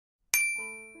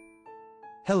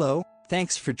Hello,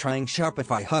 thanks for trying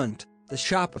Shopify Hunt, the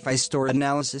Shopify store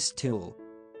analysis tool.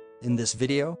 In this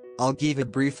video, I'll give a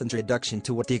brief introduction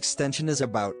to what the extension is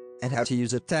about, and how to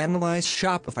use it to analyze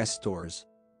Shopify stores.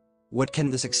 What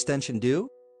can this extension do?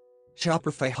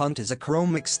 Shopify Hunt is a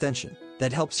Chrome extension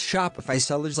that helps Shopify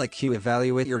sellers like you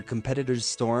evaluate your competitors'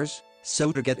 stores,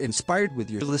 so to get inspired with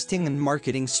your listing and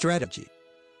marketing strategy.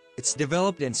 It's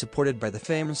developed and supported by the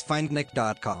famous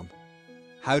findnick.com.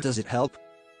 How does it help?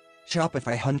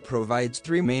 Shopify Hunt provides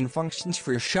three main functions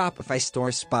for your Shopify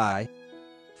store spy.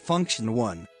 Function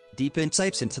 1. Deep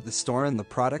insights into the store and the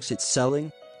products it's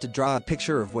selling, to draw a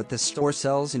picture of what the store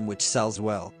sells and which sells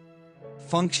well.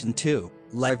 Function 2.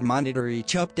 Live monitor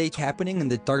each update happening in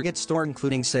the target store,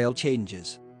 including sale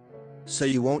changes, so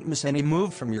you won't miss any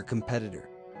move from your competitor.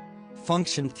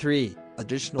 Function 3.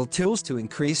 Additional tools to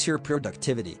increase your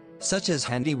productivity, such as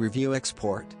handy review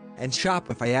export, and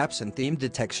Shopify apps and theme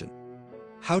detection.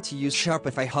 How to use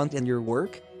Shopify Hunt in your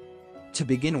work? To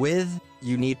begin with,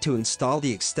 you need to install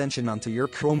the extension onto your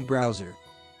Chrome browser.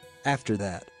 After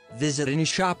that, visit any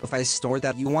Shopify store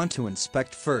that you want to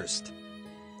inspect first.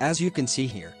 As you can see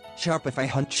here, Shopify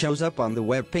Hunt shows up on the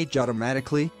web page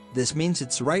automatically. This means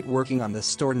it's working on the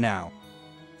store now.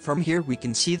 From here we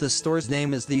can see the store's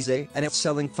name is These and it's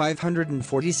selling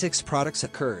 546 products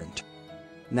at current.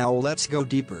 Now let's go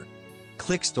deeper.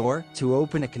 Click Store to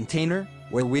open a container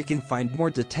where we can find more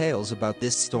details about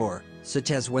this store,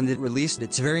 such as when it released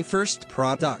its very first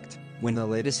product, when the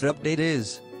latest update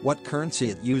is, what currency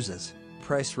it uses,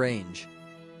 price range,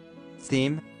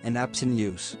 theme, and apps in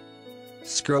use.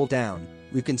 Scroll down,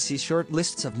 we can see short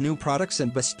lists of new products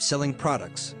and best-selling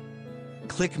products.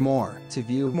 Click More to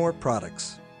view more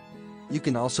products. You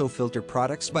can also filter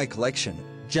products by collection,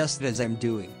 just as I'm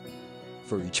doing.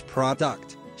 For each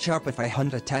product, Shopify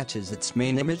Hunt attaches its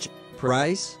main image,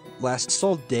 price, last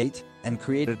sold date, and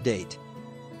created date.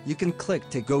 You can click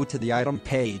to go to the item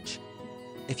page.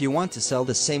 If you want to sell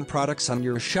the same products on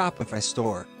your Shopify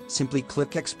store, simply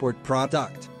click Export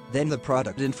Product, then the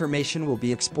product information will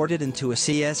be exported into a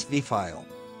CSV file.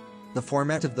 The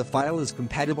format of the file is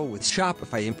compatible with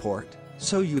Shopify Import,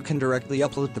 so you can directly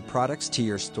upload the products to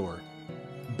your store.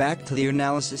 Back to the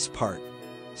analysis part.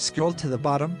 Scroll to the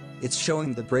bottom, it's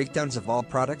showing the breakdowns of all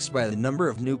products by the number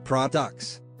of new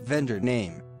products, vendor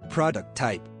name, product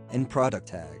type, and product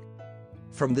tag.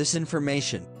 From this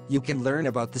information, you can learn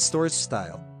about the store's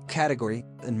style, category,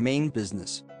 and main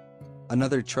business.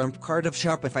 Another trump card of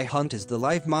Shopify Hunt is the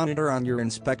live monitor on your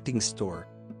inspecting store.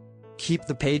 Keep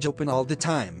the page open all the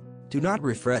time, do not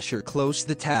refresh or close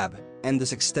the tab, and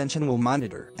this extension will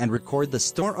monitor and record the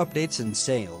store updates and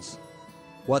sales.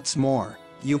 What's more,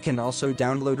 you can also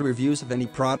download reviews of any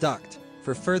product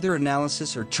for further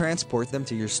analysis or transport them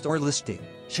to your store listing.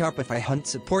 Shopify Hunt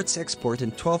supports export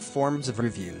in 12 forms of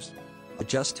reviews,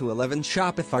 adjust to 11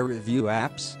 Shopify review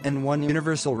apps, and 1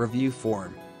 universal review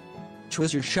form.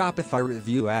 Choose your Shopify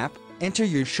review app, enter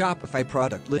your Shopify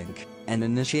product link, and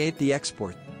initiate the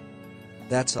export.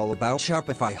 That's all about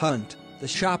Shopify Hunt, the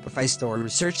Shopify store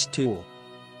research tool.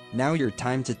 Now your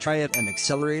time to try it and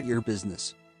accelerate your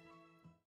business.